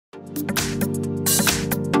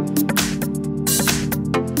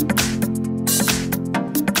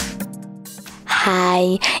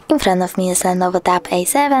Hi, in front of me is Lenovo Tab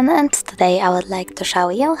E7 and today I would like to show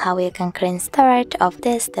you how you can clean storage of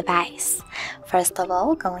this device. First of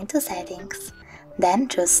all, go into Settings, then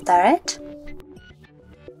choose Storage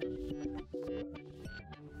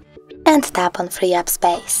and tap on Free Up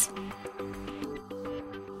Space.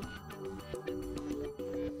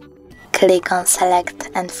 Click on Select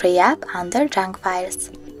and Free Up under Junk Files.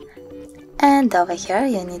 And over here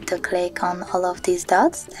you need to click on all of these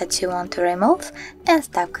dots that you want to remove and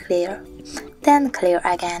tap Clear. Then Clear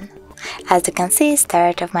again. As you can see,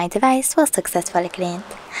 storage of my device was successfully cleaned.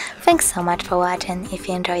 Thanks so much for watching. If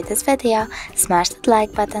you enjoyed this video, smash that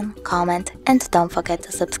like button, comment and don't forget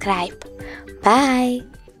to subscribe. Bye!